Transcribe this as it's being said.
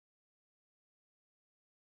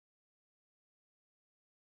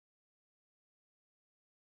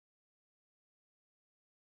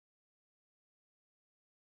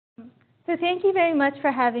So thank you very much for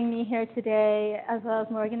having me here today, as well as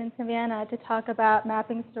Morgan and Savannah, to talk about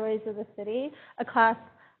Mapping Stories of the City, a class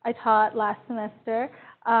I taught last semester.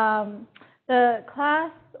 The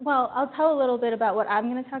class, well, I'll tell a little bit about what I'm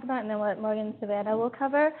going to talk about and then what Morgan and Savannah will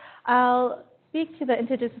cover. I'll speak to the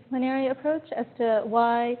interdisciplinary approach as to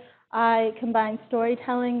why I combine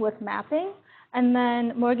storytelling with mapping. And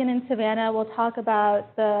then Morgan and Savannah will talk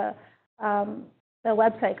about the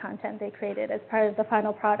website content they created as part of the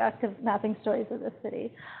final product of Mapping Stories of the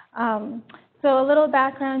City. So a little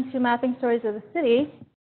background to Mapping Stories of the City.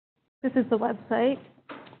 This is the website.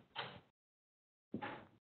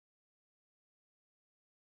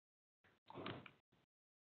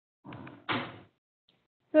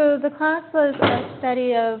 So the class was a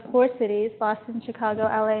study of 4 cities, Boston, Chicago,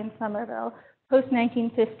 LA, and Somerville,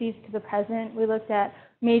 post-1950s to the present. We looked at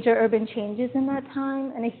major urban changes in that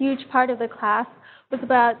time, and a huge part of the class was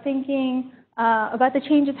about thinking about the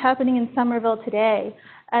changes happening in Somerville today.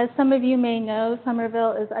 As some of you may know,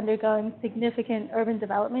 Somerville is undergoing significant urban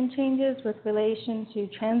development changes with relation to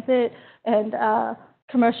transit and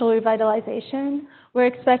commercial revitalization. We're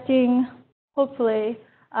expecting, hopefully,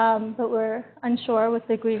 but we're unsure with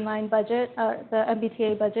the Green Line budget, the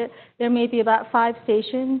MBTA budget. There may be about 5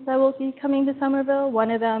 stations that will be coming to Somerville. One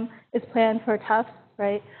of them is planned for Tufts,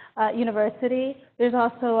 University. There's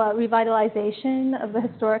also a revitalization of the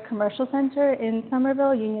historic commercial center in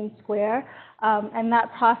Somerville, Union Square, and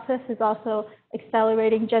that process is also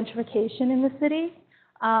accelerating gentrification in the city.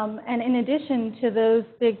 And in addition to those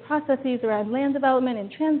big processes around land development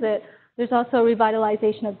and transit, there's also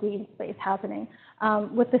revitalization of green space happening,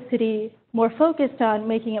 with the city more focused on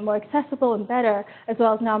making it more accessible and better, as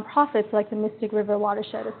well as nonprofits like the Mystic River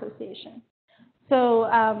Watershed Association.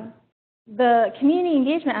 So the community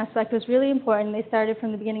engagement aspect was really important. They started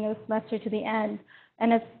from the beginning of the semester to the end.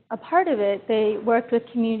 And as a part of it, they worked with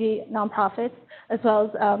community nonprofits, as well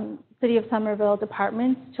as City of Somerville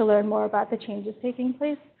departments to learn more about the changes taking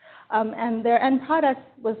place. And their end product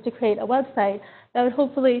was to create a website that would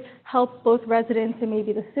hopefully help both residents and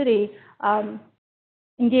maybe the city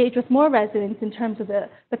engage with more residents in terms of the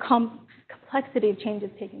complexity of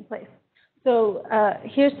changes taking place. So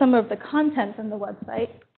here's some of the content from the website.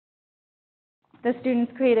 The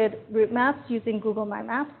students created route maps using Google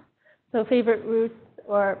MyMaps. So favorite routes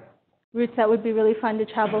or routes that would be really fun to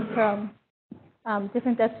travel from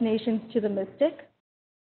different destinations to the Mystic.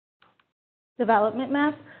 Development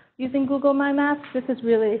map using Google MyMaps. This is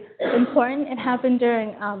really important. It happened during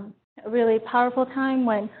a really powerful time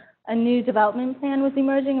when a new development plan was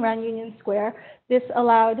emerging around Union Square. This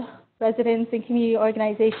allowed residents and community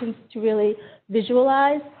organizations to really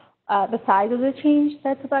visualize the size of the change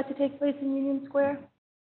that's about to take place in Union Square.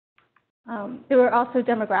 There were also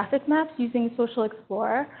demographic maps using Social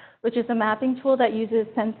Explorer, which is a mapping tool that uses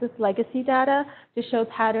census legacy data to show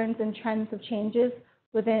patterns and trends of changes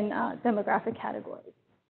within demographic categories.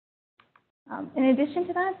 In addition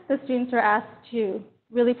to that, the students were asked to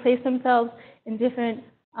really place themselves in different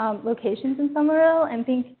locations in Somerville and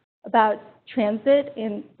think about transit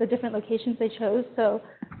in the different locations they chose. So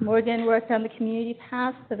Morgan worked on the community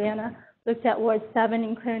path. Savannah looked at Ward 7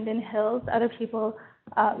 in Clarendon Hills. Other people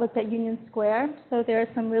looked at Union Square. So there are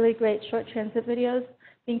some really great short transit videos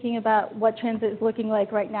thinking about what transit is looking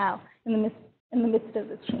like right now in the midst of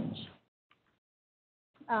this change.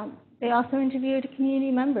 They also interviewed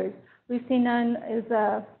community members. Lucy Nunn is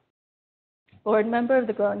a board member of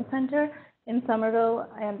the Growing Center in Somerville,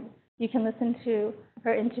 and you can listen to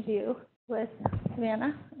her interview with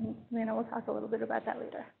Savannah, and Savannah will talk a little bit about that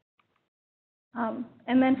later.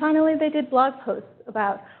 And then finally, they did blog posts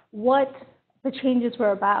about what the changes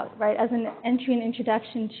were about, right, as an entry and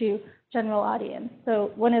introduction to general audience.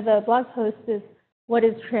 So one of the blog posts is, what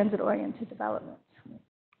is transit-oriented development?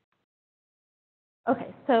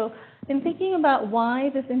 Okay, so in thinking about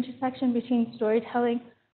why this intersection between storytelling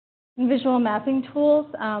and visual mapping tools,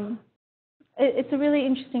 it's a really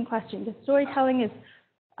interesting question, because storytelling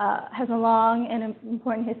has a long and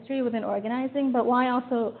important history within organizing, but why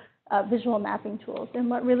also visual mapping tools? And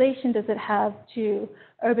what relation does it have to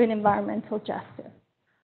urban environmental justice?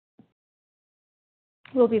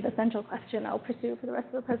 Will be the central question I'll pursue for the rest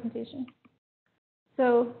of the presentation.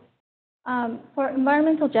 So for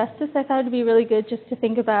environmental justice, I thought it would be really good just to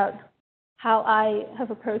think about how I have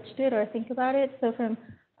approached it or think about it. So from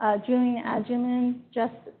Julian Adjuman,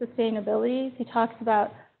 Just Sustainability, he talks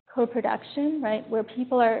about co-production, right, where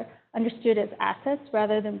people are understood as assets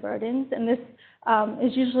rather than burdens. And this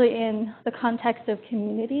is usually in the context of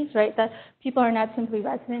communities, right, that people are not simply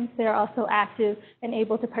residents, they are also active and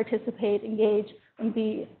able to participate, engage, and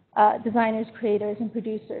be designers, creators, and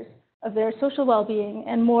producers of their social well-being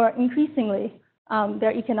and more increasingly,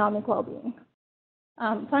 their economic well-being.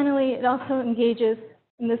 Finally, it also engages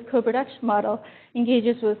in this co-production model,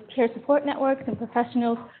 engages with peer support networks and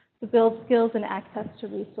professionals to build skills and access to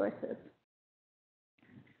resources.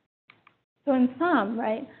 So in sum,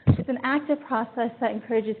 right, it's an active process that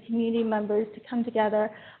encourages community members to come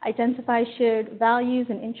together, identify shared values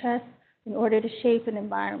and interests in order to shape an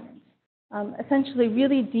environment. Essentially,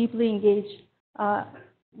 really deeply engaged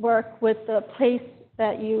work with the place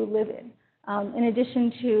that you live in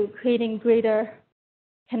addition to creating greater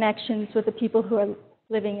connections with the people who are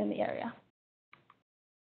living in the area.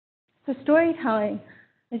 So storytelling,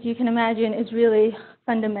 as you can imagine, is really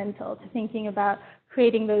fundamental to thinking about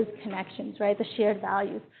creating those connections, right, the shared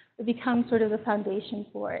values. It becomes sort of the foundation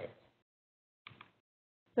for it.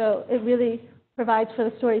 So it really provides for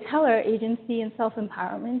the storyteller agency and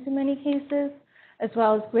self-empowerment in many cases, as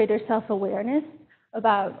well as greater self-awareness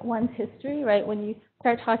about one's history, right? When you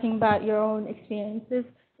start talking about your own experiences,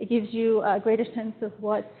 it gives you a greater sense of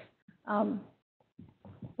what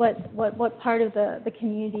part of the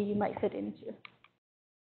community you might fit into.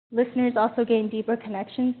 Listeners also gain deeper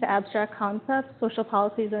connections to abstract concepts, social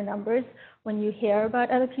policies, or numbers. When you hear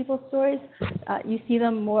about other people's stories, you see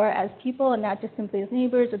them more as people and not just simply as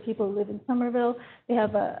neighbors or people who live in Somerville. You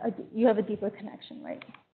have a deeper connection, right?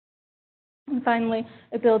 And finally,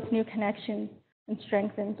 it builds new connections and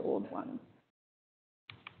strengthens old ones.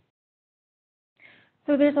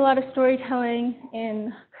 So there's a lot of storytelling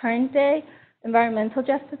in current day environmental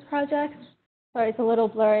justice projects. Sorry, it's a little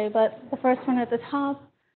blurry, but the first one at the top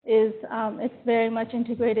is it's very much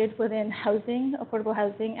integrated within housing, affordable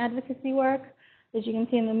housing advocacy work. As you can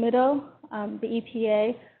see in the middle, the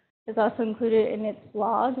EPA is also included in its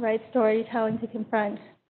blog, right? Storytelling to confront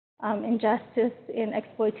injustice in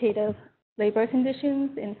exploitative labor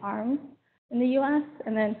conditions in farms in the US.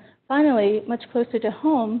 And then finally, much closer to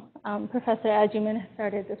home, Professor Adjuman has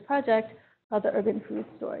started this project called the Urban Food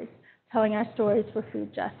Stories, telling our stories for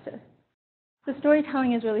food justice. So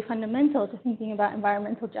storytelling is really fundamental to thinking about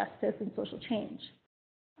environmental justice and social change.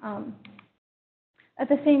 At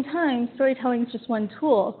the same time, storytelling is just one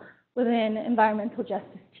tool within environmental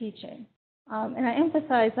justice teaching. And I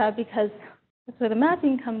emphasize that because that's where the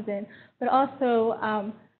mapping comes in, but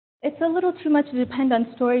also it's a little too much to depend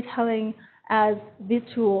on storytelling as the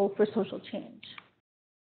tool for social change.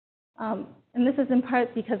 And this is in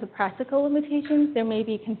part because of practical limitations. There may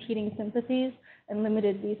be competing sympathies and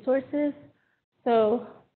limited resources. So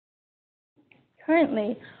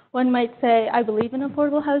currently, one might say, I believe in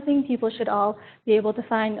affordable housing. People should all be able to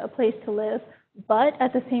find a place to live. But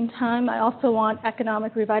at the same time, I also want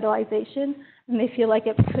economic revitalization. And they feel like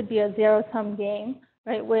it could be a zero-sum game,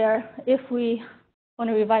 right? Where if we want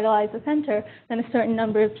to revitalize the center, then a certain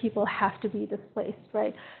number of people have to be displaced,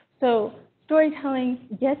 right? So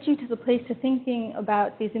storytelling gets you to the place of thinking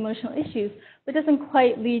about these emotional issues, but doesn't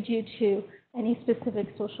quite lead you to any specific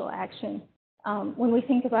social action when we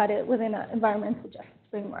think about it within an environmental justice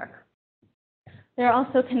framework. There are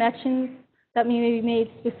also connections that may be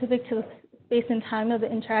made specific to the space and time of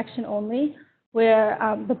the interaction only, where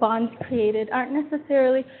the bonds created aren't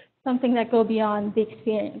necessarily something that go beyond the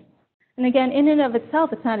experience. And again, in and of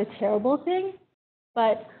itself, it's not a terrible thing,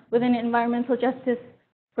 but within an environmental justice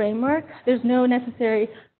framework, there's no necessary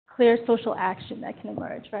clear social action that can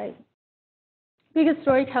emerge, right? Because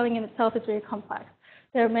storytelling in itself is very complex.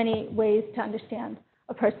 There are many ways to understand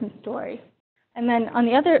a person's story. And then on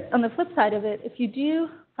the flip side of it, if you do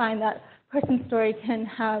find that a person's story can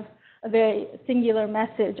have a very singular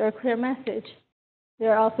message or a clear message,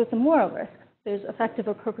 there are also some moral risks. There's effective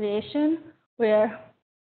appropriation, where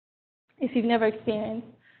if you've never experienced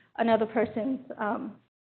another person's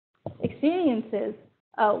experiences,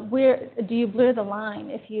 where do you blur the line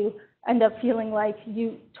if you end up feeling like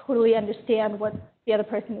you totally understand what the other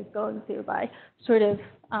person is going through by sort of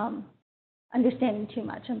understanding too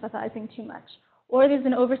much, empathizing too much? Or there's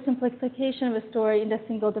an oversimplification of a story into a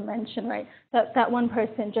single dimension, right? That one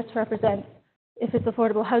person just represents, if it's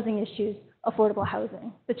affordable housing issues, affordable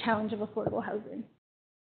housing, the challenge of affordable housing.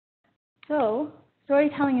 So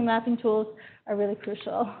storytelling and mapping tools are really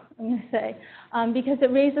crucial, I'm going to say, because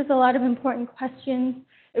it raises a lot of important questions.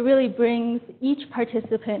 It really brings each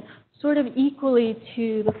participant sort of equally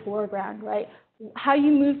to the foreground, right? How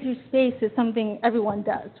you move through space is something everyone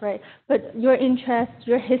does, right? But your interest,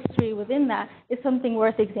 your history within that is something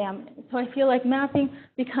worth examining. So I feel like mapping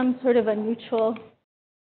becomes sort of a neutral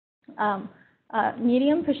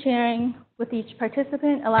medium for sharing with each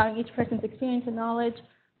participant, allowing each person's experience and knowledge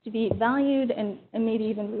to be valued and maybe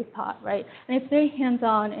even rethought, right? And it's very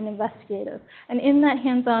hands-on and investigative. And in that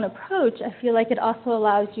hands-on approach, I feel like it also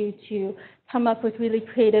allows you to come up with really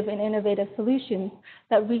creative and innovative solutions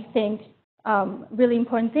that rethink really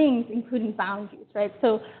important things, including boundaries, right?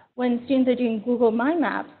 So when students are doing Google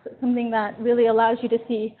MyMaps, something that really allows you to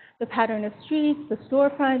see the pattern of streets, the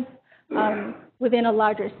storefronts, within a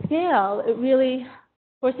larger scale, it really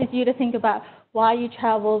forces you to think about why you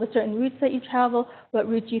travel, the certain routes that you travel, what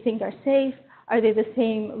routes you think are safe, are they the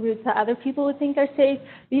same routes that other people would think are safe?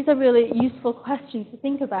 These are really useful questions to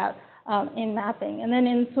think about in mapping. And then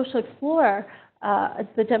in Social Explorer,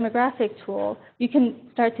 the demographic tool, you can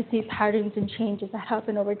start to see patterns and changes that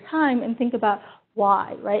happen over time and think about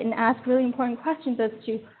why, right? And ask really important questions as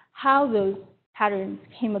to how those patterns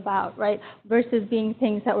came about, right? Versus being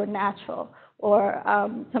things that were natural or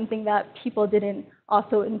something that people didn't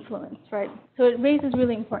also influence, right? So it raises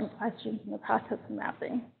really important questions in the process of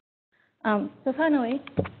mapping. So finally,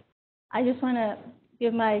 I just want to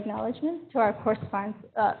give my acknowledgement to our course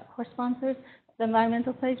sponsors, the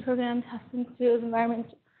Environmental Studies Program, Tufts Institute of Environment,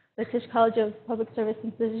 the Tisch College of Public Service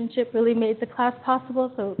and Citizenship really made the class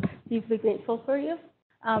possible, so deeply grateful for you.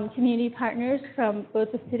 Community partners from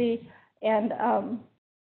both the city and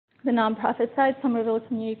the nonprofit side, Somerville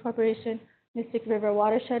Community Corporation, Mystic River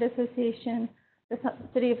Watershed Association, the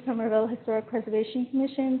City of Somerville Historic Preservation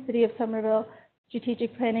Commission, City of Somerville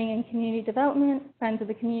Strategic Planning and Community Development, Friends of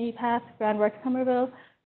the Community Path, Groundwork Somerville,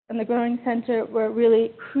 and the Growing Center were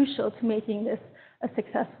really crucial to making this a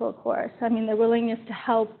successful course. I mean, their willingness to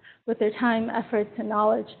help with their time, efforts, and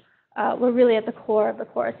knowledge were really at the core of the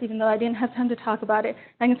course, even though I didn't have time to talk about it.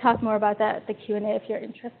 I can talk more about that at the Q&A if you're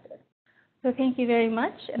interested. So thank you very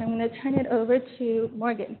much, and I'm going to turn it over to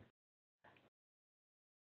Morgan.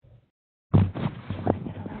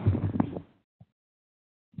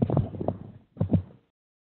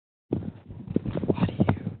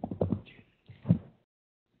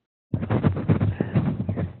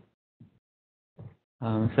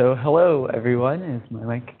 So hello, everyone. Is my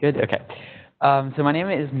mic good? Okay. So my name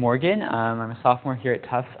is Morgan. I'm a sophomore here at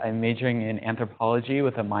Tufts. I'm majoring in anthropology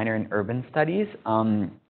with a minor in urban studies.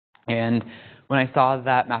 And when I saw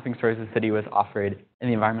that Mapping Stories of the City was offered in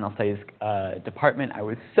the environmental studies department, I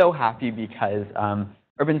was so happy because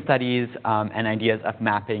urban studies and ideas of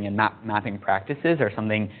mapping and mapping practices are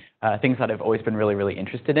things that I've always been really, really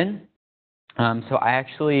interested in. So I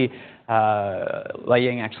actually, Lai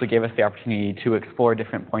Ying actually gave us the opportunity to explore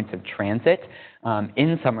different points of transit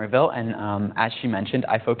in Somerville, and as she mentioned,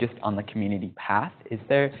 I focused on the community path. Is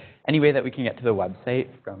there any way that we can get to the website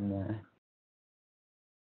from the...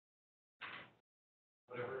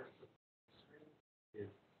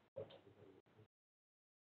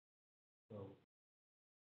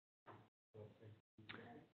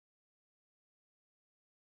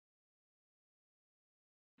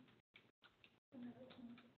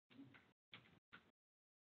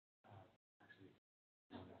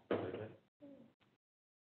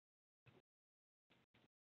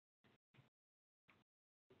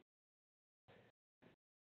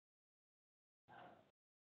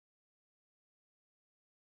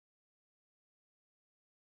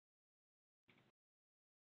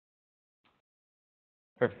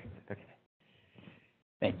 Perfect. Okay.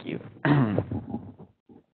 Thank you.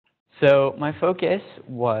 So my focus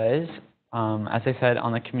was, as I said,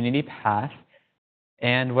 on the community path.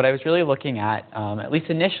 And what I was really looking at least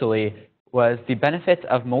initially, was the benefits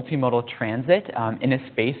of multimodal transit in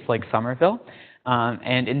a space like Somerville.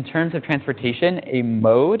 And in terms of transportation, a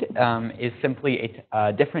mode is simply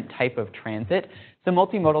a different type of transit. So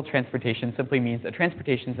multimodal transportation simply means a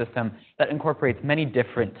transportation system that incorporates many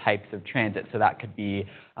different types of transit. So that could be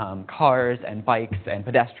cars and bikes and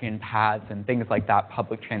pedestrian paths and things like that,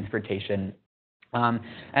 public transportation.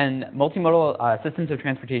 And multimodal systems of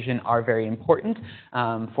transportation are very important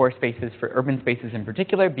for urban spaces in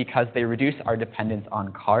particular, because they reduce our dependence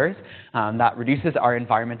on cars. That reduces our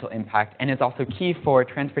environmental impact, and is also key for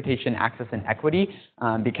transportation access and equity,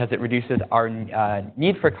 because it reduces our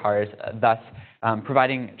need for cars, thus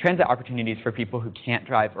providing transit opportunities for people who can't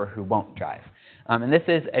drive or who won't drive. And this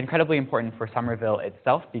is incredibly important for Somerville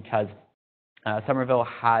itself, because Somerville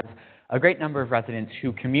has a great number of residents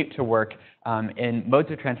who commute to work in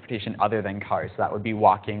modes of transportation other than cars. So that would be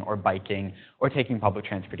walking or biking or taking public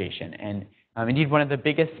transportation. And indeed, one of the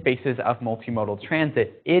biggest spaces of multimodal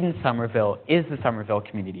transit in Somerville is the Somerville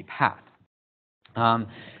Community Path.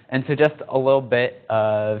 And so just a little bit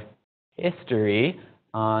of history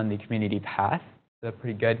on the community path. So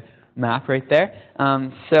pretty good. map right there.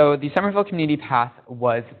 So the Somerville Community Path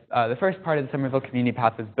was, the first part of the Somerville Community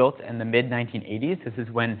Path was built in the mid-1980s. This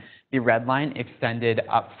is when the Red Line extended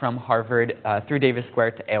up from Harvard through Davis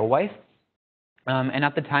Square to Alewife. And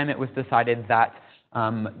at the time, it was decided that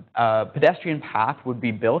a pedestrian path would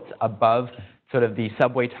be built above sort of the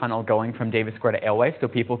subway tunnel going from Davis Square to Alewife so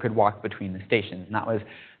people could walk between the stations. And that was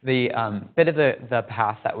the bit of the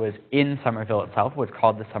path that was in Somerville itself was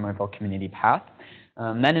called the Somerville Community Path.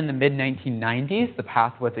 Then in the mid-1990s, the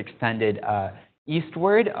path was extended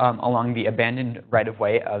eastward along the abandoned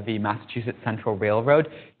right-of-way of the Massachusetts Central Railroad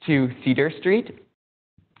to Cedar Street.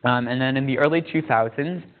 And then in the early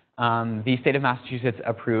 2000s, the state of Massachusetts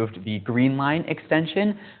approved the Green Line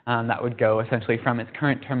extension that would go essentially from its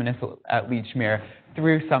current terminus at Lechmere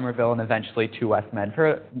through Somerville and eventually to West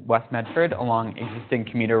Medford along existing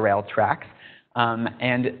commuter rail tracks.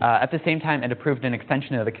 And at the same time, it approved an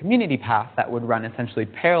extension of the community path that would run essentially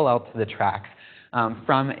parallel to the tracks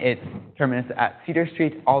from its terminus at Cedar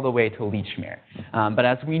Street all the way to Lechmere. But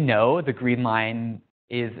as we know, the Green Line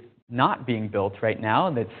is not being built right now.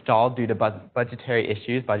 That's stalled due to budget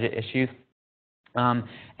issues.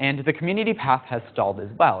 And the community path has stalled as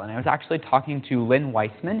well. And I was actually talking to Lynn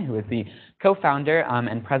Weissman, who is the co-founder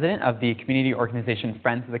and president of the community organization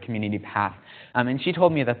Friends of the Community Path. And she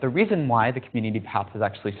told me that the reason why the community path has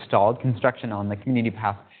actually stalled, construction on the community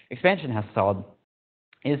path expansion has stalled,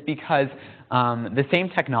 is because the same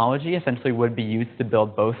technology essentially would be used to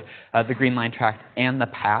build both the Green Line tract and the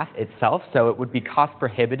path itself. So it would be cost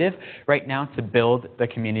prohibitive right now to build the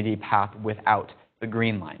community path without the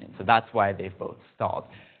Green Line. And so that's why they've both stalled.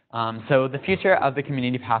 So the future of the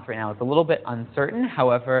community path right now is a little bit uncertain.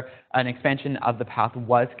 However, an expansion of the path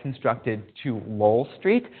was constructed to Lowell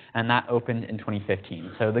Street, and that opened in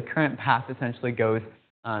 2015. So the current path essentially goes,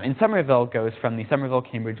 in Somerville, goes from the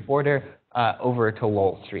Somerville-Cambridge border over to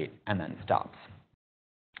Lowell Street and then stops.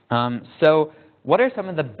 So what are some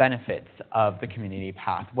of the benefits of the community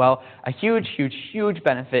path? Well, a huge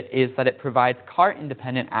benefit is that it provides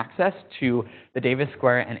car-independent access to the Davis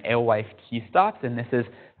Square and Alewife key stops, and this is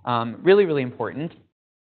really important.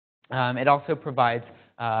 It also provides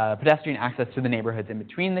pedestrian access to the neighborhoods in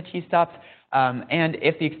between the T stops, and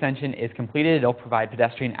if the extension is completed, it'll provide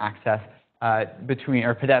pedestrian access a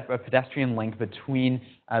pedestrian link between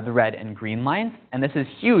the red and green lines. And this is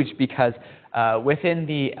huge because within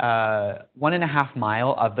the 1.5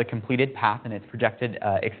 mile of the completed path and its projected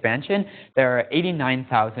expansion, there are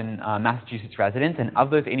 89,000 Massachusetts residents, and of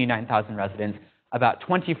those 89,000 residents, about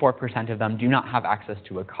 24% of them do not have access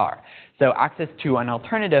to a car. So access to an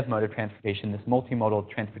alternative mode of transportation, this multimodal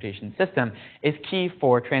transportation system, is key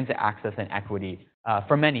for transit access and equity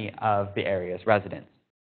for many of the area's residents.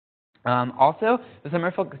 Also, the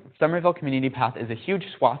Somerville Community Path is a huge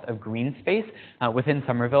swath of green space within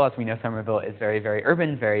Somerville. As we know, Somerville is very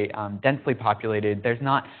urban, very densely populated. There's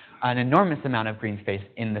not an enormous amount of green space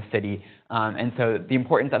in the city. And so the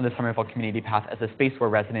importance of the Somerville Community Path as a space where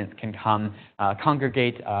residents can come,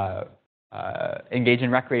 congregate, engage in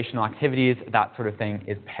recreational activities, that sort of thing,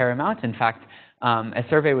 is paramount. In fact, a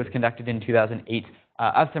survey was conducted in 2008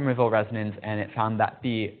 of Somerville residents, and it found that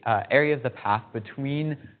the area of the path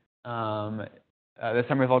between the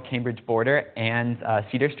Somerville-Cambridge border and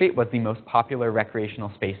Cedar Street was the most popular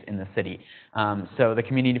recreational space in the city. So the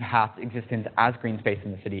community path's existence as green space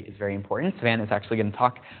in the city is very important. Savannah is actually going to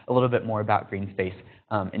talk a little bit more about green space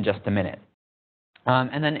in just a minute.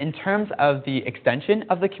 And then in terms of the extension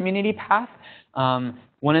of the community path,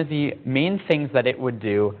 one of the main things that it would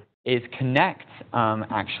do is connect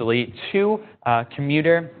actually to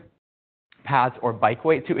commuter paths or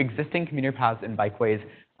bikeways, to existing commuter paths and bikeways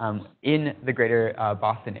in the greater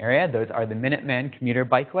Boston area. Those are the Minuteman Commuter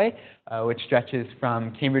Bikeway, which stretches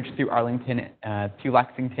from Cambridge through Arlington to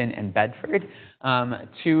Lexington and Bedford,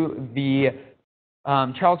 to the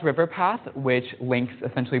Charles River Path, which links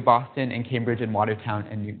essentially Boston and Cambridge and Watertown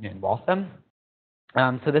and Newton and Waltham.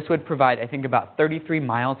 So this would provide, I think, about 33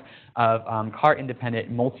 miles of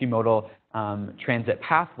car-independent multimodal transit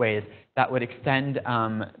pathways that would extend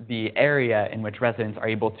the area in which residents are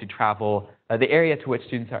able to travel, the area to which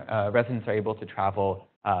residents are able to travel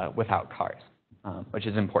without cars, which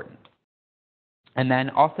is important. And then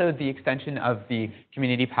also the extension of the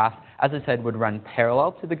community path, as I said, would run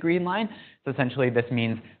parallel to the Green Line. So essentially this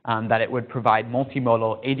means that it would provide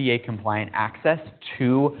multimodal ADA-compliant access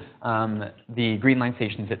to the Green Line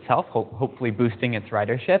stations itself, hopefully boosting its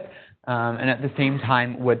ridership. And at the same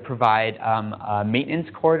time would provide a maintenance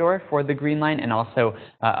corridor for the Green Line and also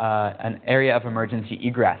an area of emergency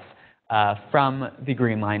egress from the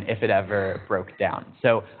Green Line if it ever broke down.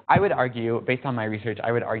 So I would argue, based on my research,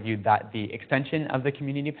 I would argue that the extension of the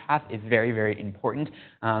community path is very, very important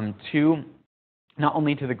to not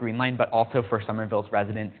only to the Green Line, but also for Somerville's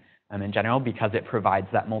residents in general, because it provides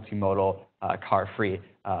that multimodal car-free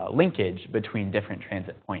linkage between different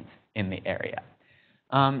transit points in the area.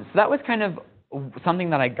 So that was kind of something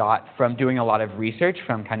that I got from doing a lot of research,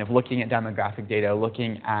 from kind of looking at demographic data,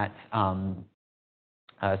 looking at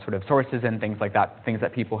sort of sources and things like that, things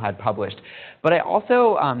that people had published. But I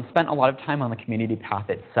also spent a lot of time on the community path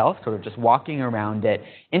itself, sort of just walking around it,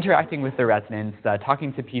 interacting with the residents,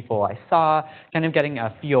 talking to people I saw, kind of getting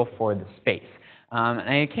a feel for the space. And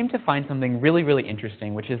I came to find something really, really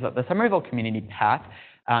interesting, which is that the Somerville Community Path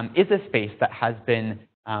is a space that has been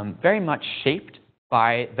very much shaped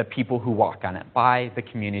by the people who walk on it, by the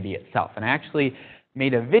community itself. And I actually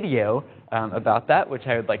made a video about that, which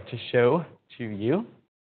I would like to show to you.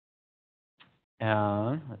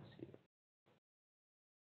 Let's see.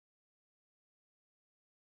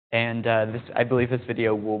 And I believe this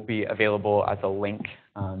video will be available as a link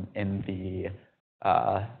in the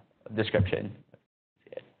description.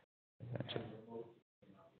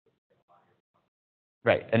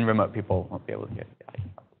 Right, and remote people won't be able to hear the audio.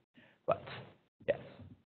 But yes.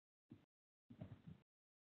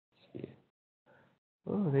 Let's see.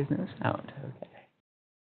 Oh, there's no sound. Okay.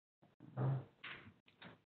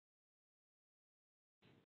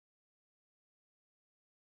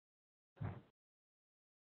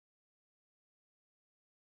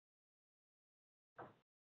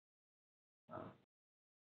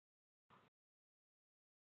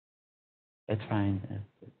 It's fine.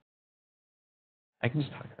 I can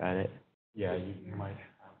just talk about it. Yeah, you might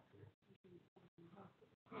have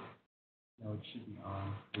to. No, it should be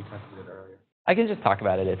on. We tested it earlier. I can just talk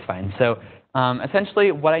about it. It's fine. So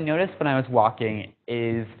essentially, what I noticed when I was walking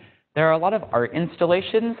is there are a lot of art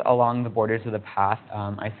installations along the borders of the path.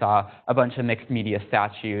 I saw a bunch of mixed media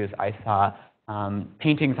statues. I saw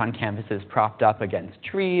paintings on canvases propped up against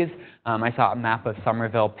trees. I saw a map of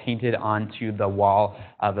Somerville painted onto the wall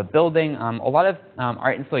of a building. A lot of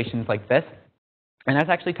art installations like this. And I was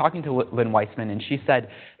actually talking to Lynn Weissman, and she said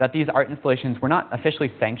that these art installations were not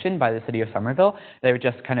officially sanctioned by the city of Somerville. They were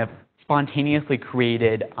just kind of spontaneously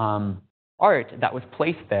created art that was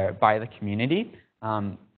placed there by the community.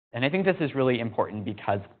 And I think this is really important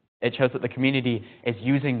because it shows that the community is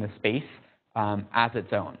using the space as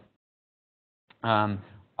its own.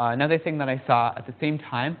 Another thing that I saw at the same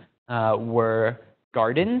time were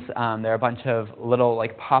gardens. There are a bunch of little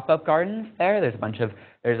like pop-up gardens there. There's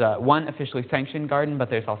one officially sanctioned garden, but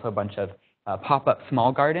there's also a bunch of pop-up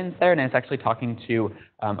small gardens there. And I was actually talking to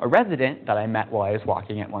a resident that I met while I was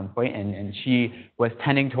walking at one point, and she was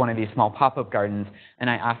tending to one of these small pop-up gardens. And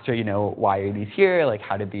I asked her, you know, why are these here? Like,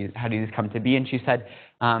 how did these come to be? And she said,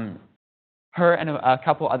 her and a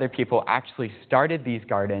couple other people actually started these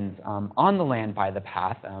gardens on the land by the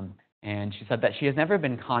path. And she said that she has never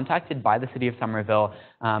been contacted by the city of Somerville,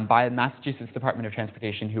 by the Massachusetts Department of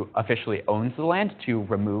Transportation, who officially owns the land, to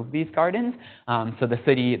remove these gardens. So the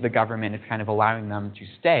city, the government, is kind of allowing them to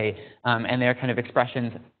stay. And they're kind of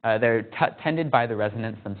expressions, they're tended by the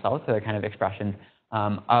residents themselves, so they're kind of expressions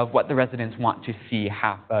of what the residents want to see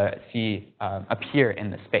appear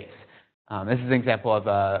in the space. This is an example of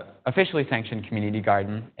an officially sanctioned community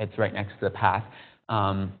garden. It's right next to the path.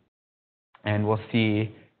 And we'll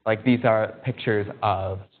see, like, these are pictures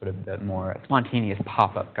of sort of the more spontaneous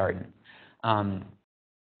pop-up gardens.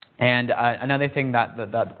 And another thing that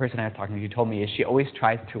the person I was talking to told me is she always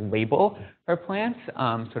tries to label her plants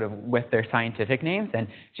sort of with their scientific names. And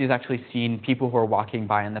she's actually seen people who are walking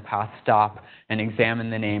by on the path stop and examine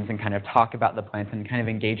the names and kind of talk about the plants and kind of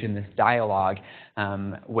engage in this dialogue,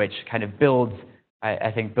 which kind of builds,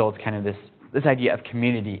 I think, builds kind of this idea of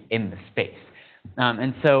community in the space.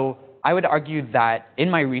 And so I would argue that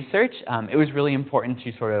in my research, it was really important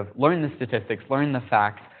to sort of learn the statistics, learn the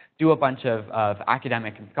facts, do a bunch of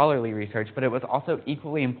academic and scholarly research, but it was also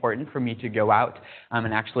equally important for me to go out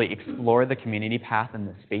and actually explore the community path and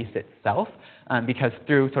the space itself, because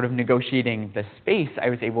through sort of negotiating the space, I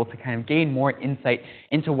was able to kind of gain more insight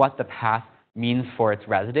into what the path means for its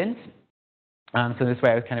residents. So this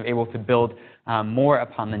way I was kind of able to build more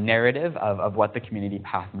upon the narrative of what the community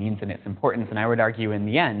path means and its importance. And I would argue in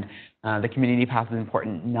the end, the community path is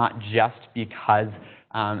important not just because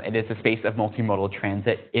it is a space of multimodal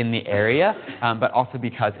transit in the area, but also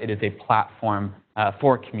because it is a platform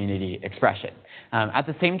for community expression. At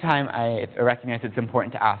the same time, I recognize it's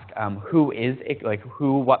important to ask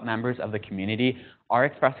what members of the community are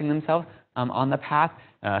expressing themselves on the path,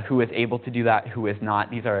 who is able to do that, who is not.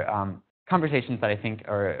 These are conversations that I think,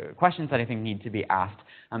 or questions that I think need to be asked,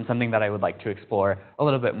 something that I would like to explore a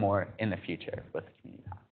little bit more in the future with the community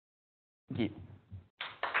path. Thank you.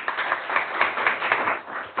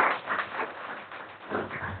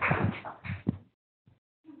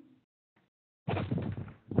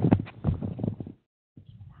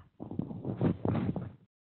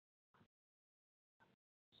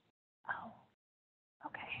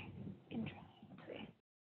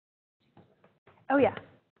 Oh, yeah.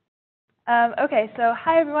 Okay, so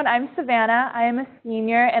hi, everyone. I'm Savannah. I am a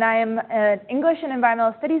senior, and I am an English and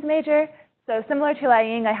Environmental Studies major. So similar to Lai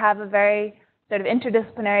Ying, I have a very sort of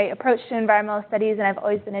interdisciplinary approach to environmental studies, and I've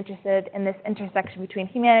always been interested in this intersection between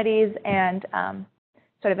humanities and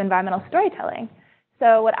sort of environmental storytelling.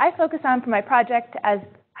 So what I focus on for my project, as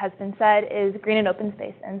has been said, is green and open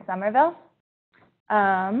space in Somerville.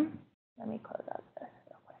 Let me close out this.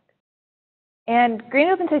 And green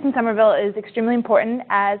open space in Somerville is extremely important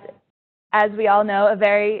as we all know, a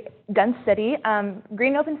very dense city.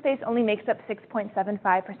 Green open space only makes up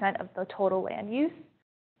 6.75% of the total land use.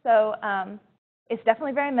 So it's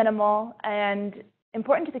definitely very minimal and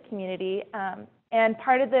important to the community. And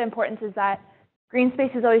part of the importance is that green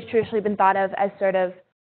space has always traditionally been thought of as sort of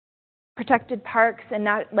protected parks and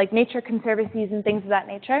not like nature conservancies and things of that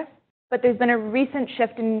nature. But there's been a recent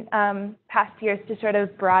shift in past years to sort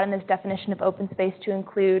of broaden this definition of open space to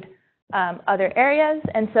include other areas.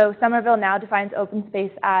 And so Somerville now defines open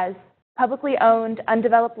space as publicly owned,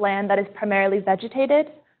 undeveloped land that is primarily vegetated,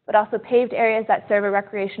 but also paved areas that serve a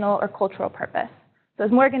recreational or cultural purpose. So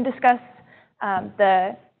as Morgan discussed,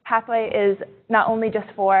 the pathway is not only just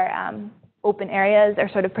for open areas or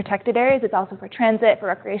sort of protected areas, it's also for transit, for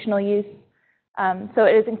recreational use. So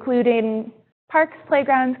it is including parks,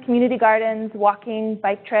 playgrounds, community gardens, walking,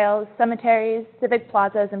 bike trails, cemeteries, civic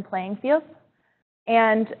plazas, and playing fields.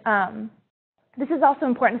 And this is also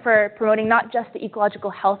important for promoting not just the ecological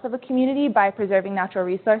health of a community by preserving natural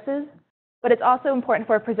resources, but it's also important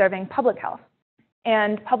for preserving public health.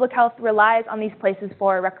 And public health relies on these places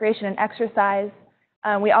for recreation and exercise.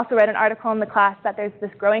 We also read an article in the class that there's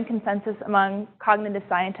this growing consensus among cognitive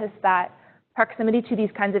scientists that proximity to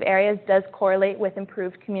these kinds of areas does correlate with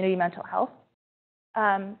improved community mental health.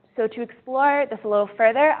 So to explore this a little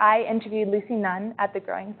further, I interviewed Lucy Nunn at the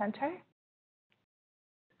Growing Center.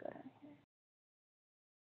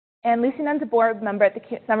 And Lucy Nunn's a board member at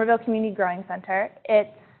the Somerville Community Growing Center.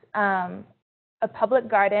 It's a public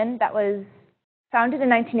garden that was founded in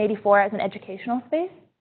 1984 as an educational space.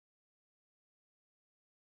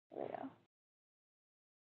 There we go.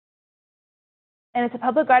 And it's a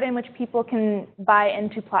public garden in which people can buy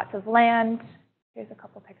into plots of land. Here's a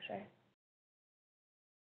couple pictures.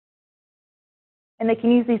 And they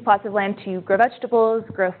can use these plots of land to grow vegetables,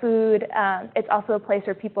 grow food. It's also a place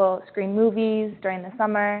where people screen movies during the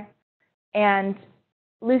summer. And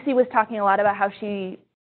Lucy was talking a lot about how she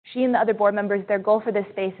and the other board members, their goal for this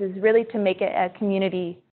space is really to make it a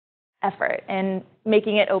community effort and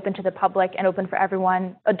making it open to the public and open for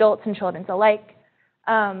everyone, adults and children alike.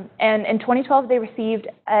 And in 2012, they received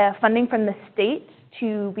funding from the state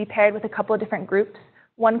to be paired with a couple of different groups,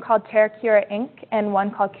 one called Terra Cura Inc. and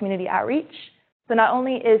one called Community Outreach. So not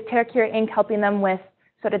only is Terra Cura Inc. helping them with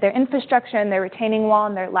sort of their infrastructure and their retaining wall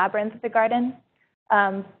and their labyrinth of the garden.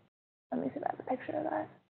 Let me see if I have a picture of that.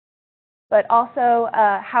 But also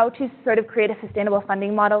how to sort of create a sustainable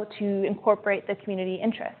funding model to incorporate the community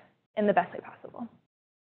interest in the best way possible.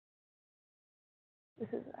 This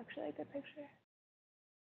is actually a good picture.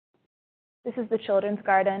 This is the children's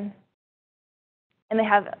garden. And they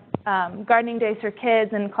have gardening days for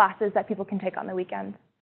kids and classes that people can take on the weekends.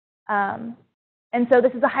 And so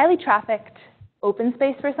this is a highly trafficked open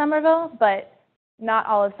space for Somerville, but not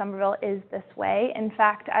all of Somerville is this way. In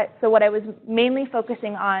fact, so what I was mainly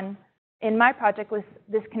focusing on in my project was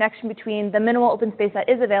this connection between the minimal open space that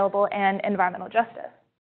is available and environmental justice.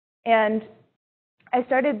 And I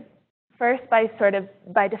started first by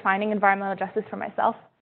defining environmental justice for myself.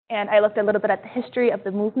 And I looked a little bit at the history of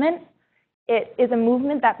the movement. It is a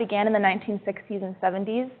movement that began in the 1960s and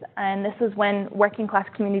 70s, and this was when working class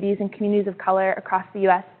communities and communities of color across the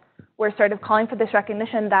US were sort of calling for this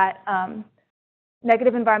recognition that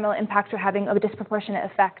negative environmental impacts were having a disproportionate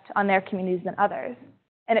effect on their communities than others.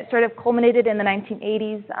 And it sort of culminated in the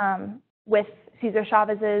 1980s with Cesar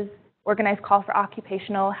Chavez's organized call for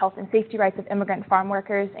occupational health and safety rights of immigrant farm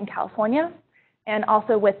workers in California, and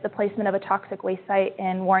also with the placement of a toxic waste site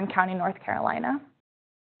in Warren County, North Carolina.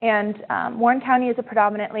 And Warren County is a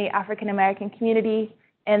predominantly African-American community,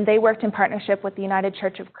 and they worked in partnership with the United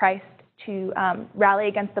Church of Christ to rally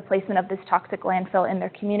against the placement of this toxic landfill in their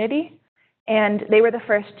community. And they were the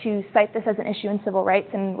first to cite this as an issue in civil rights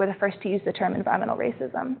and were the first to use the term environmental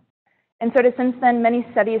racism. And sort of since then, many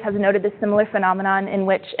studies have noted this similar phenomenon in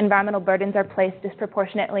which environmental burdens are placed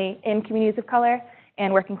disproportionately in communities of color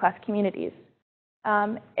and working class communities.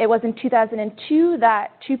 It was in 2002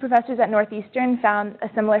 that two professors at Northeastern found a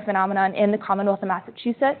similar phenomenon in the Commonwealth of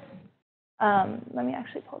Massachusetts. Let me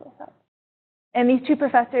actually pull this up. And these two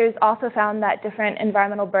professors also found that different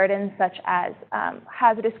environmental burdens such as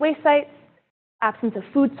hazardous waste sites, absence of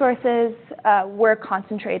food sources, were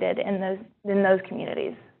concentrated in those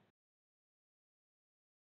communities.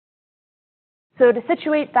 So to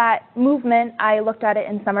situate that movement, I looked at it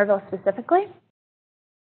in Somerville specifically.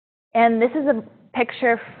 And this is a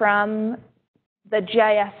picture from the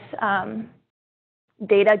GIS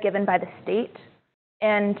data given by the state.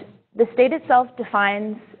 And the state itself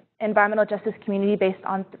defines environmental justice community based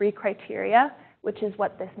on 3 criteria, which is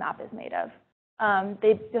what this map is made of.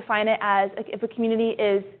 They define it as if a community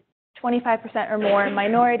is 25% or more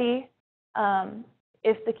minority,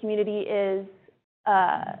 if the community is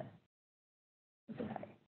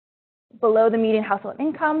below the median household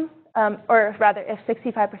income, or rather if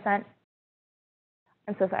 65%,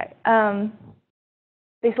 I'm so sorry,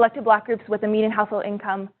 they selected block groups with a median household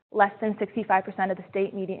income less than 65% of the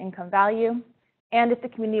state median income value, and if the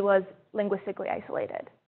community was linguistically isolated.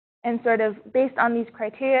 And sort of based on these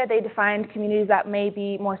criteria, they defined communities that may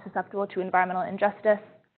be more susceptible to environmental injustice.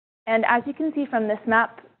 And as you can see from this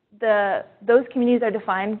map, those communities are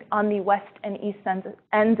defined on the west and east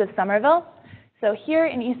ends of Somerville. So here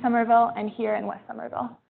in East Somerville and here in West Somerville.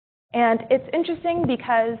 And it's interesting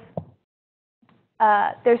because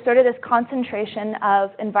there's sort of this concentration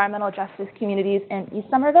of environmental justice communities in East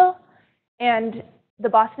Somerville. And the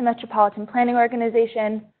Boston Metropolitan Planning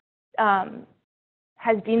Organization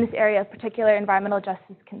has deemed this area of particular environmental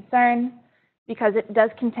justice concern because it does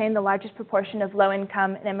contain the largest proportion of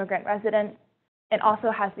low-income and immigrant residents. It also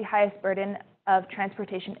has the highest burden of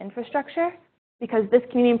transportation infrastructure because this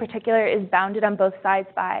community in particular is bounded on both sides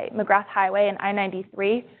by McGrath Highway and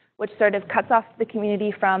I-93, which sort of cuts off the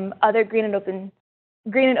community from other green and open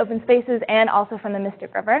spaces and also from the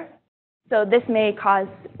Mystic River. So this may cause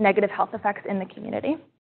negative health effects in the community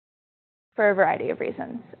for a variety of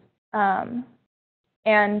reasons.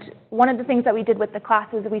 And one of the things that we did with the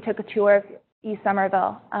class is we took a tour of East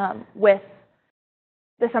Somerville with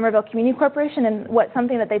the Somerville Community Corporation, and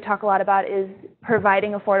something that they talk a lot about is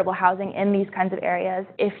providing affordable housing in these kinds of areas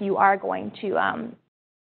if you are going to,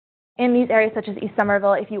 in these areas such as East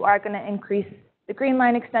Somerville, if you are going to increase the Green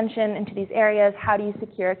Line extension into these areas, how do you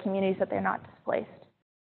secure communities so that they're not displaced?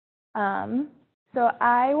 So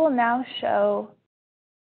I will now show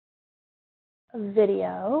a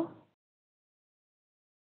video.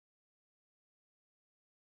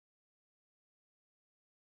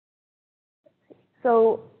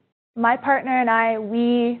 So my partner and I,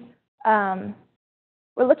 we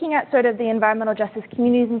were looking at sort of the environmental justice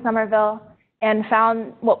communities in Somerville and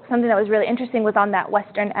found something that was really interesting was on that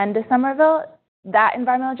western end of Somerville. That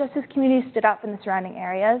environmental justice community stood out from the surrounding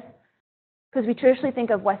areas because we traditionally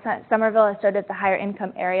think of West Somerville as sort of the higher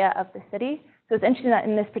income area of the city. So it's interesting that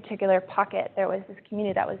in this particular pocket, there was this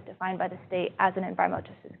community that was defined by the state as an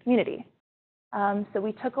environmental justice community. So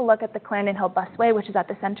we took a look at the Clarendon Hill Busway, which is at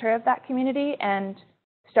the center of that community, and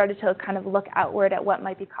started to kind of look outward at what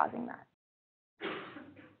might be causing that.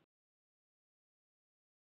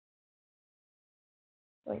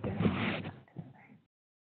 Oh, yeah.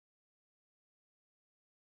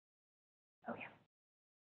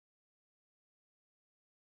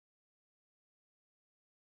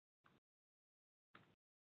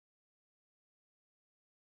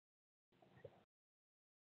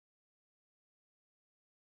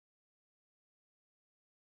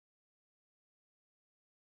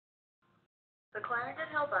 The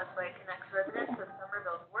Chinatown Busway connects residents of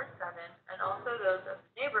Somerville's Ward 7 and also those of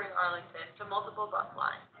neighboring Arlington to multiple bus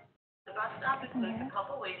lines. The bus stop includes a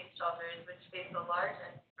couple waiting shelters which face a large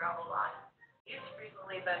empty gravel lot. Used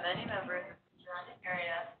frequently by many members of the surrounding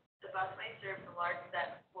area, the busway serves a large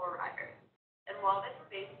set of core riders. And while this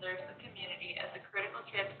space serves the community as a critical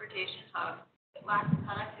transportation hub, it lacks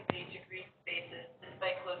connectivity to green spaces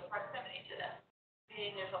despite close proximity to them,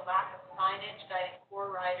 meaning there's a lack of signage guiding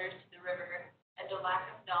core riders to the river and a lack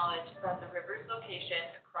of knowledge about the river's location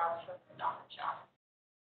across from the Stop and Shop.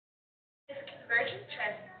 This convergent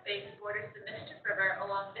transit space borders the Mystic River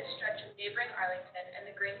along this stretch of neighboring Arlington and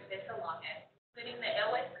the green space along it, including the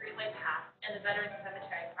Alewife Greenway Path and the Veterans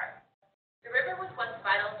Cemetery Park. The river was once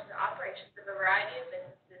vital to the operations of a variety of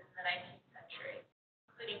businesses in the 19th century,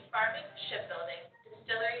 including farming, shipbuilding,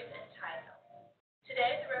 distilleries, and tie mills.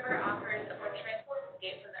 Today, the river offers a more tranquil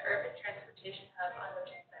escape from the urban transportation hub on which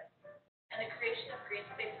it sits, and the creation of green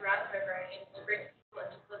space around the river aims to bring people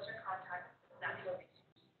into closer contact with natural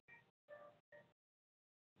resources.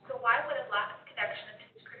 So why would a lack of connection to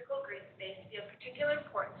this critical green space be of particular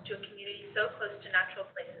importance to a community so close to natural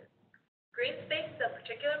places? Green space is of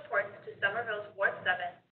particular importance to Somerville's Ward 7,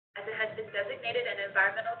 as it has been designated an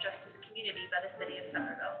environmental justice community by the city of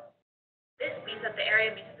Somerville. This means that the area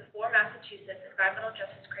meets the 4 Massachusetts environmental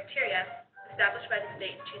justice criteria established by the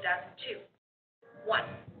state in 2002. 1.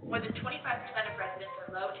 More than 25% of residents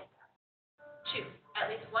are low income. 2.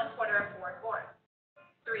 At least 1/4 are foreign-born.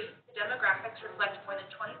 3. The demographics reflect more than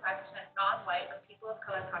 25% non-white or people of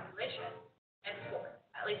color population. And 4.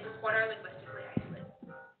 At least 1/4 are linguistically isolated.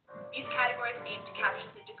 These categories aim to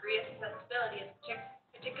capture the degree of sensibility of a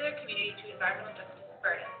particular community to environmental justice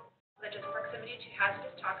burdens, such as proximity to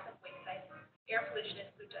hazardous toxic waste sites, air pollution,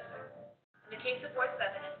 and food deserts. In the case of Ward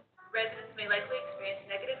 7, residents may likely experience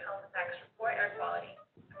negative health effects from poor air quality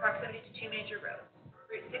and proximity to 2 major roads,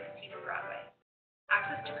 Route 16 and Broadway.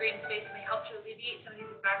 Access to green space may help to alleviate some of these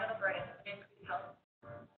environmental burdens and increase health.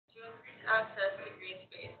 To increase access to green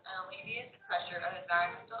space and alleviate the pressure of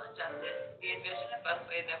environmental injustice, we envision a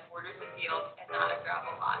busway that borders a field and not a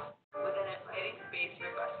gravel lot, with an inviting space for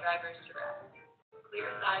bus drivers to rest. Clear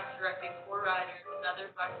signs directing poor riders and other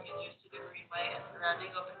bus users to the greenway and surrounding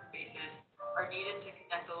open spaces are needed to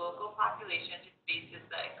connect the local population to spaces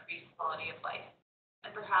that increase quality of life.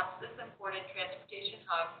 And perhaps this important transportation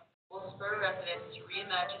hub will spur residents to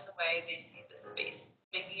reimagine the way they see this space,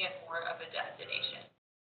 making it more of a destination.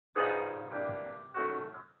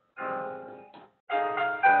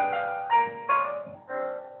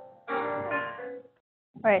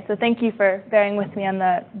 All right, so thank you for bearing with me on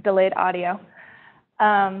the delayed audio.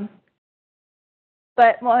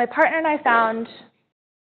 But what my partner and I found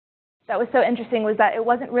that was so interesting was that it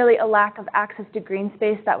wasn't really a lack of access to green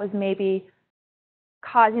space that was maybe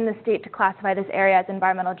causing the state to classify this area as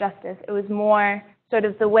environmental justice. It was more sort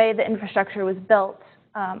of the way the infrastructure was built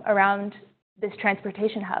around this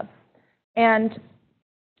transportation hub. And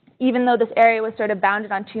even though this area was sort of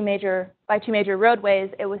bounded on two major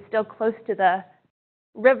roadways, it was still close to the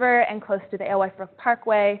river and close to the Alewife Brook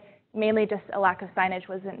Parkway. Mainly just a lack of signage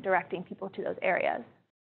wasn't directing people to those areas.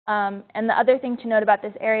 And the other thing to note about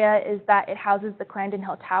this area is that it houses the Clarendon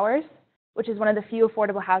Hill Towers, which is one of the few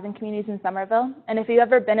affordable housing communities in Somerville. And if you've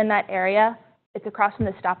ever been in that area, it's across from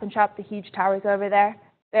the Stop and Shop, the huge towers over there.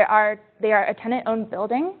 They are a tenant-owned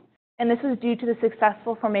building, and this was due to the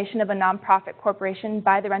successful formation of a nonprofit corporation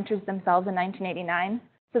by the renters themselves in 1989.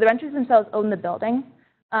 So the renters themselves own the building,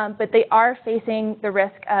 but they are facing the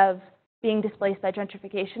risk of being displaced by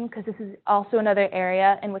gentrification, because this is also another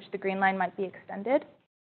area in which the Green Line might be extended.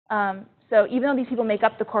 So even though these people make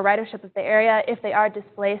up the core ridership of the area, if they are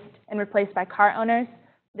displaced and replaced by car owners,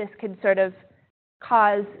 this could sort of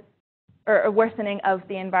cause a worsening of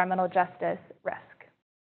the environmental justice risk.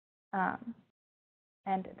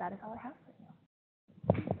 And that is all I have for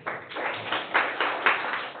you.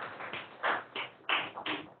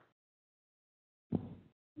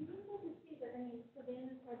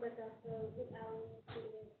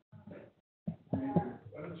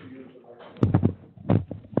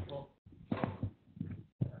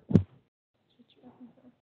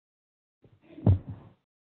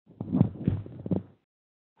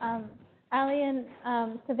 Ali and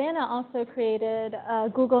Savannah also created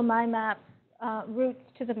Google MyMaps routes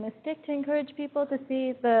to the Mystic to encourage people to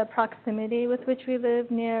see the proximity with which we live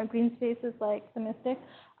near green spaces like the Mystic.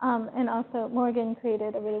 And also Morgan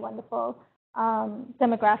created a really wonderful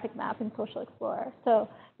demographic map in Social Explorer. So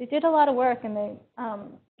they did a lot of work, and they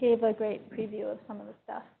gave a great preview of some of the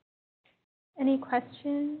stuff. Any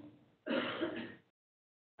questions?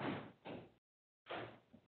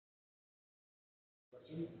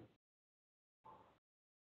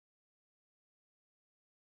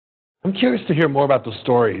 I'm curious to hear more about the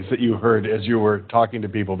stories that you heard as you were talking to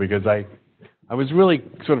people, because I was really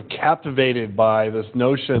sort of captivated by this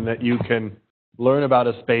notion that you can learn about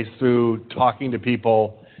a space through talking to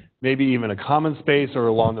people, maybe even a common space or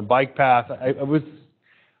along the bike path.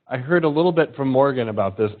 I heard a little bit from Morgan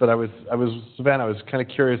about this, but Savannah, I was kind of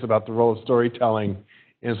curious about the role of storytelling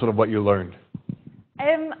in sort of what you learned.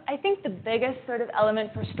 I think the biggest sort of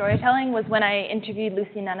element for storytelling was when I interviewed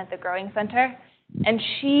Lucy Nunn at the Growing Center. And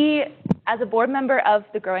she, as a board member of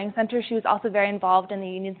the Growing Center, she was also very involved in the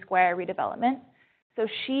Union Square redevelopment. So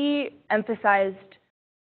she emphasized,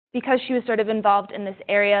 because she was sort of involved in this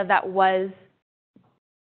area that was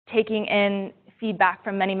taking in feedback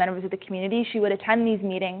from many members of the community, she would attend these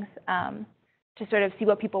meetings to sort of see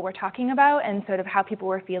what people were talking about and sort of how people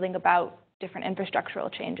were feeling about different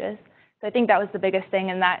infrastructural changes. So I think that was the biggest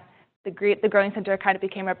thing, and that the Growing Center kind of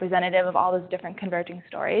became representative of all those different converging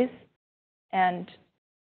stories. And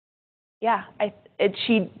yeah,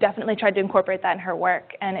 she definitely tried to incorporate that in her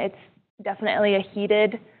work, and it's definitely a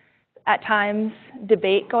heated, at times,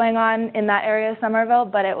 debate going on in that area of Somerville,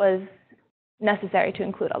 but it was necessary to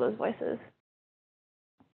include all those voices.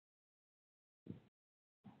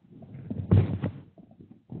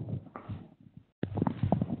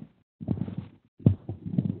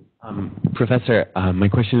 Professor, my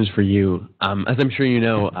question is for you. As I'm sure you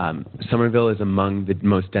know, Somerville is among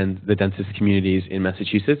the densest communities in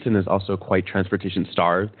Massachusetts and is also quite transportation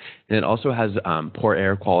starved. And it also has poor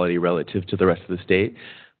air quality relative to the rest of the state.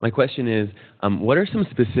 My question is, what are some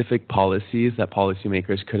specific policies that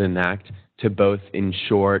policymakers could enact to both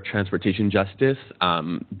ensure transportation justice,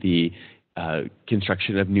 the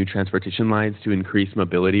construction of new transportation lines to increase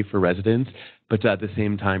mobility for residents, but to at the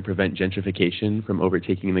same time prevent gentrification from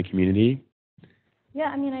overtaking the community? Yeah,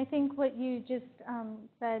 I mean, I think what you just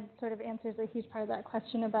said sort of answers a huge part of that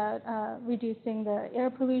question about reducing the air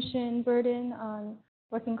pollution burden on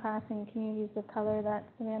working class and communities of color that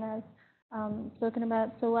Savannah has spoken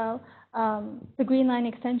about so well. The Green Line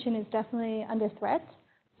extension is definitely under threat,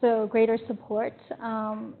 so greater support,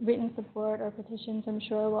 written support or petitions, I'm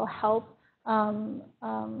sure, will help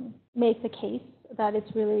make the case that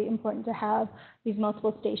it's really important to have these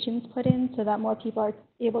multiple stations put in so that more people are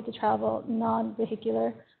able to travel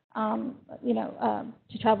non-vehicular,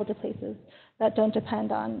 to travel to places that don't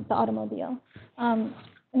depend on the automobile.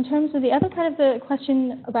 In terms of the other part of the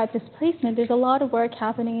question about displacement, there's a lot of work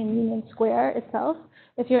happening in Union Square itself,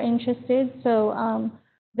 if you're interested. So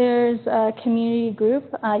there's a community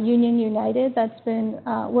group, Union United, that's been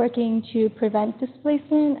working to prevent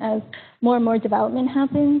displacement as more and more development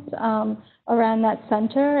happens around that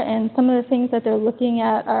center. And some of the things that they're looking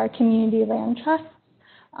at are community land trusts,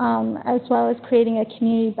 as well as creating a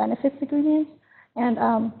community benefits agreement. And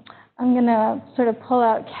I'm going to sort of pull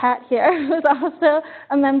out Kat here, who's also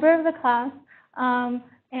a member of the class.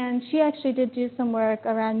 And she actually did do some work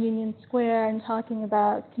around Union Square and talking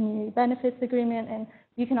about community benefits agreement. And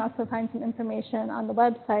you can also find some information on the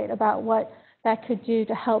website about what that could do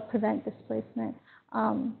to help prevent displacement.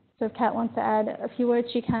 So if Kat wants to add a few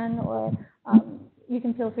words, she can, or you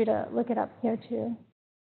can feel free to look it up here too.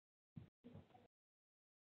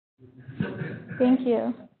 Thank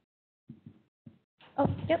you. Oh,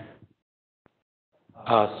 yep.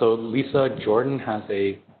 So Lisa Jordan has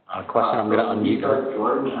a question. I'm going to unmute her.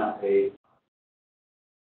 Jordan has a.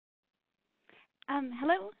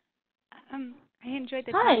 Hello. I enjoyed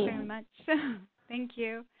the Hi. talk very much. Thank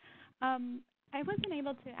you. I wasn't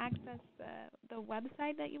able to access the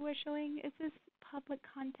website that you were showing. Is this public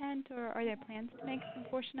content, or are there plans to make some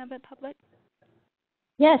portion of it public?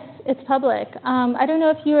 Yes, it's public. I don't know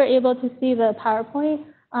if you were able to see the PowerPoint.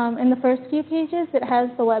 In the first few pages, it has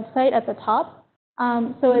the website at the top.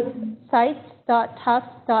 So it's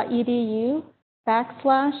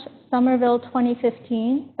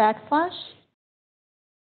sites.tufts.edu/Somerville2015 /.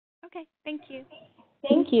 Okay, thank you.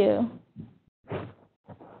 Thank you.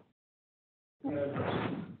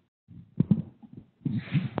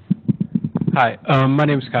 Hi, my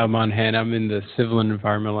name is Kyle Monahan. I'm in the Civil and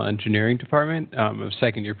Environmental Engineering Department of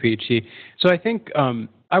second-year Ph.D. So I think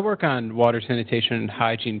I work on water sanitation and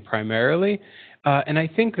hygiene primarily, and I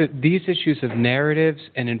think that these issues of narratives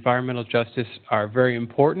and environmental justice are very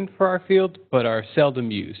important for our field, but are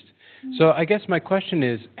seldom used. So I guess my question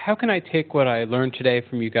is, how can I take what I learned today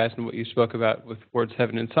from you guys and what you spoke about with Ward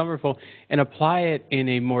 7 in Somerville and apply it in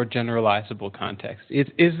a more generalizable context?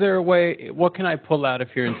 Is there a way, what can I pull out of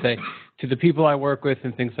here and say to the people I work with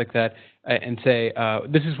and things like that, and say,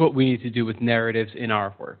 this is what we need to do with narratives in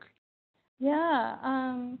our work? Yeah,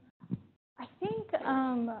 I think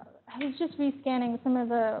I was just rescanning some of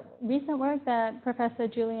the recent work that Professor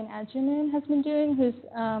Julian Adjaman has been doing, who's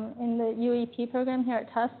in the UEP program here at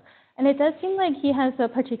Tufts. And it does seem like he has a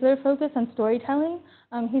particular focus on storytelling.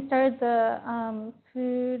 He started the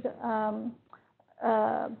food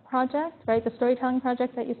project, right, the storytelling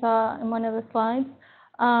project that you saw in one of the slides.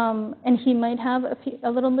 And he might have a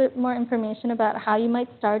little bit more information about how you might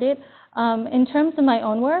start it. In terms of my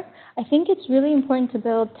own work, I think it's really important to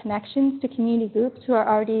build connections to community groups who are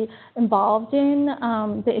already involved in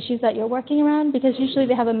the issues that you're working around, because usually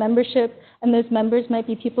they have a membership, and those members might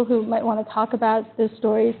be people who might want to talk about those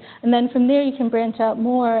stories. And then from there, you can branch out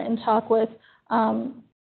more and talk with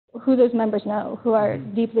who those members know, who are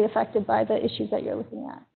deeply affected by the issues that you're looking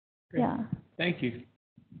at. Great. Yeah. Thank you.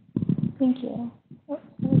 Thank you.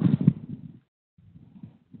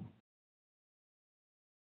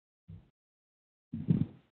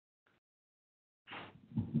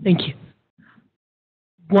 Thank you.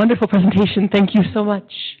 Wonderful presentation. Thank you so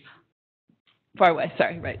much. Far away.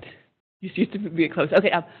 Sorry, right. You used to be close.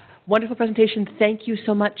 Okay. Wonderful presentation. Thank you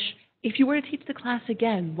so much. If you were to teach the class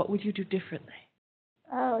again, what would you do differently?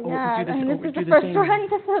 Oh, Or yeah. would you I mean, or this would is you the do first same? one,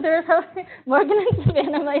 so there are probably Morgan and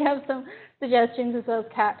Savannah might have some suggestions as well as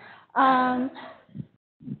Kat.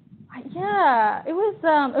 Yeah, it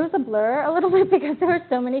was a blur a little bit because there were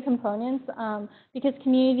so many components. Because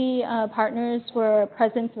community partners were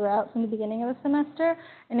present throughout from the beginning of the semester,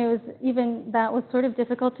 and it was that was sort of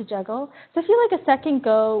difficult to juggle. So I feel like a second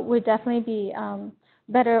go would definitely be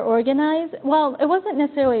better organized. Well, it wasn't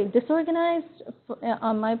necessarily disorganized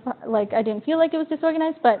on my part. Like, I didn't feel like it was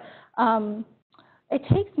disorganized, but it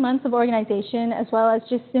takes months of organization as well as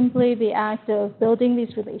just simply the act of building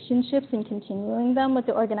these relationships and continuing them with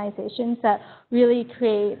the organizations that really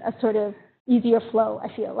create a sort of easier flow, I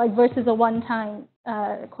feel, like versus a one-time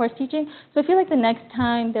course teaching. So I feel like the next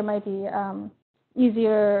time there might be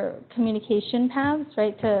easier communication paths,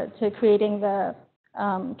 right, to creating the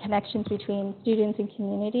connections between students and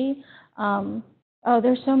community.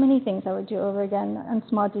 There's so many things I would do over again on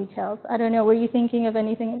small details. I don't know, were you thinking of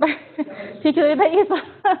anything particularly that you thought?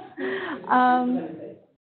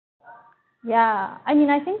 Yeah, I mean,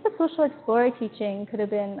 I think the social explorer teaching could have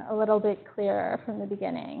been a little bit clearer from the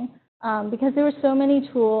beginning because there were so many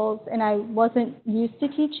tools and I wasn't used to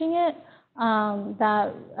teaching it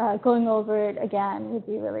that going over it again would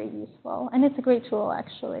be really useful. And it's a great tool,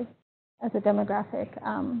 actually, as a demographic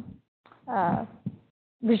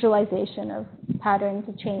visualization of patterns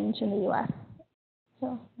of change in the U.S.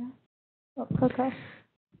 So, yeah. Oh, Coco.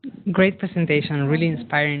 Great presentation, really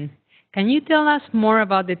inspiring. Can you tell us more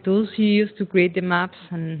about the tools you use to create the maps,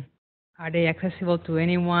 and are they accessible to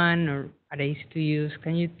anyone, or are they easy to use?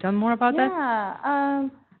 Can you tell more about that? Yeah,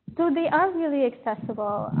 so they are really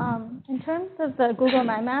accessible. In terms of the Google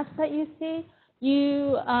MyMaps that you see,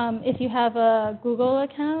 if you have a Google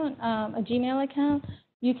account, a Gmail account,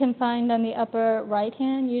 you can find on the upper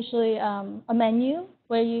right-hand usually a menu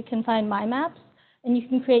where you can find My Maps, and you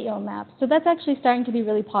can create your own maps. So that's actually starting to be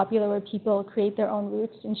really popular where people create their own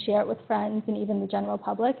routes and share it with friends and even the general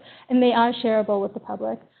public, and they are shareable with the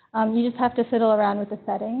public. You just have to fiddle around with the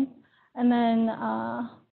settings. And then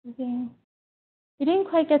we didn't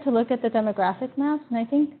quite get to look at the demographic maps, and I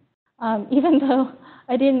think even though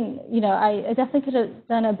I didn't, I definitely could have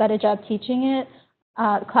done a better job teaching it.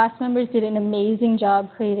 Class members did an amazing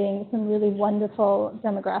job creating some really wonderful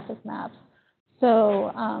demographic maps.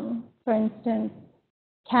 So, for instance,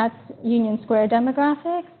 Kat's Union Square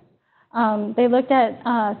demographics, they looked at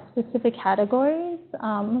specific categories.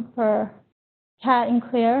 For Kat and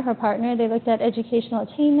Claire, her partner, they looked at educational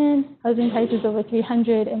attainment, housing prices over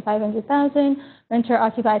 300 and 500,000,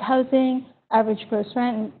 renter-occupied housing, average gross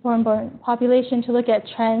rent, and foreign-born population to look at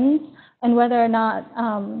trends and whether or not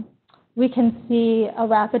we can see a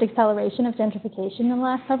rapid acceleration of gentrification in the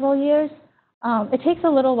last several years. It takes a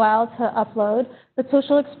little while to upload, but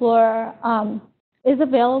Social Explorer is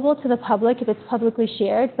available to the public if it's publicly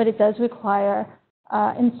shared, but it does require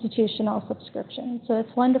institutional subscription. So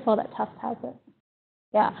it's wonderful that Tufts has it.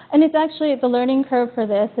 Yeah, and it's actually, the learning curve for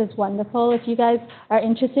this is wonderful if you guys are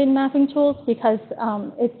interested in mapping tools because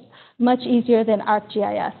it's much easier than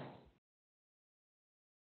ArcGIS.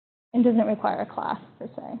 It doesn't require a class per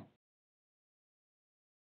se.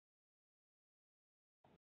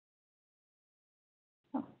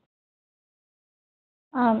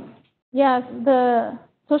 Yeah, the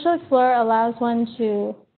Social Explorer allows one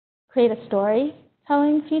to create a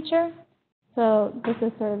storytelling feature. So this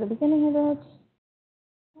is sort of the beginning of it.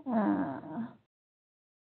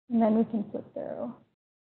 And then we can flip through.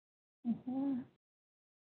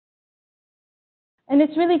 And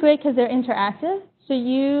it's really great because they're interactive. So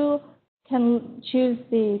you can choose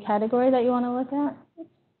the category that you want to look at. Oops,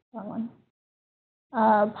 wrong one.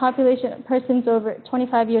 Population, persons over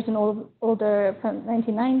 25 years and older from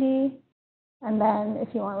 1990. And then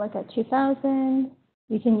if you want to look at 2000,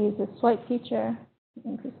 you can use the swipe feature to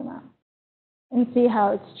increase the map and see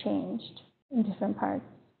how it's changed in different parts.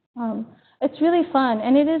 It's really fun,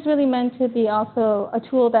 and it is really meant to be also a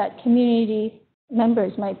tool that community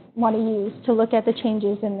members might want to use to look at the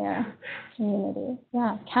changes in their community.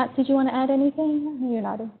 Yeah, Kat, did you want to add anything? You're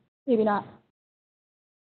nodding. Maybe not.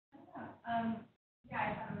 Yeah,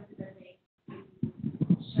 I thought it was a good way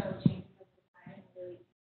to show changes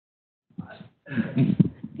over time.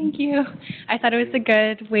 Thank you. I thought it was a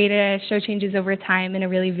good way to show changes over time in a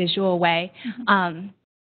really visual way.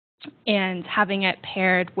 And having it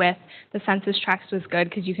paired with the census tracts was good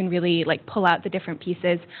because you can really pull out the different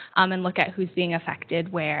pieces and look at who's being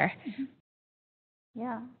affected where.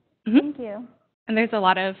 Yeah, thank you. And there's a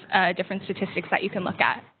lot of different statistics that you can look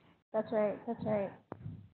at. That's right. That's right.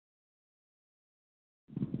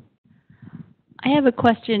 I have a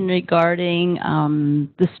question regarding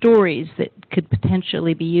the stories that could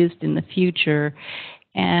potentially be used in the future.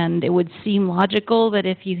 And it would seem logical that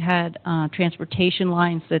if you had transportation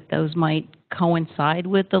lines that those might coincide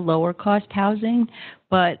with the lower cost housing.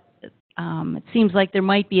 But it seems like there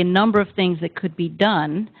might be a number of things that could be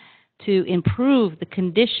done to improve the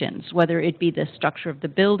conditions, whether it be the structure of the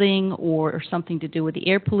building or something to do with the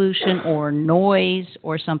air pollution or noise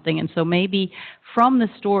or something. And so maybe from the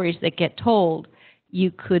stories that get told, you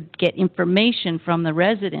could get information from the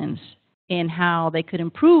residents in how they could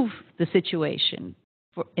improve the situation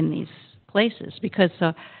in these places. Because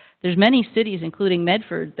there's many cities, including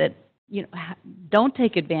Medford, that don't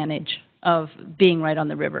take advantage of being right on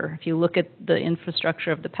the river. If you look at the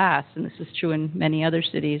infrastructure of the past, and this is true in many other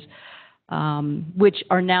cities, which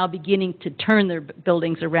are now beginning to turn their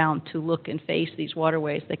buildings around to look and face these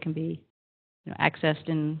waterways that can be accessed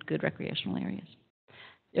in good recreational areas.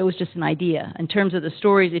 It was just an idea. In terms of the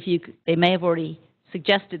stories, they may have already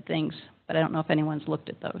suggested things, but I don't know if anyone's looked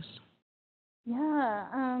at those. Yeah,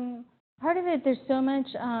 part of it, there's so much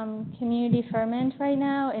community ferment right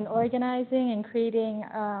now in organizing and creating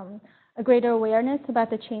a greater awareness about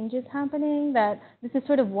the changes happening, that this is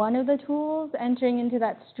sort of one of the tools entering into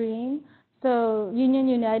that stream. So Union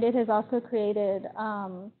United has also created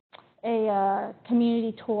a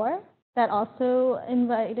community tour that also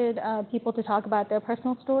invited people to talk about their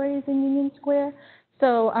personal stories in Union Square.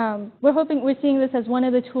 So we're seeing this as one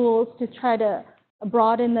of the tools to try to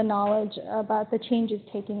broaden the knowledge about the changes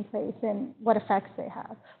taking place and what effects they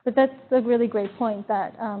have. But that's a really great point,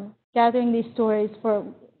 that gathering these stories for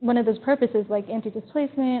one of those purposes, like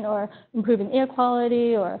anti-displacement or improving air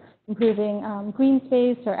quality or improving green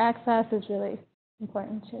space or access, is really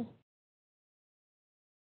important too.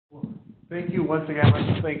 Thank you once again.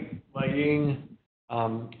 Let's thank Lai Ying,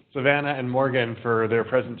 Savannah, and Morgan for their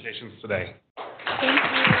presentations today.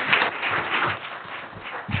 Thank you.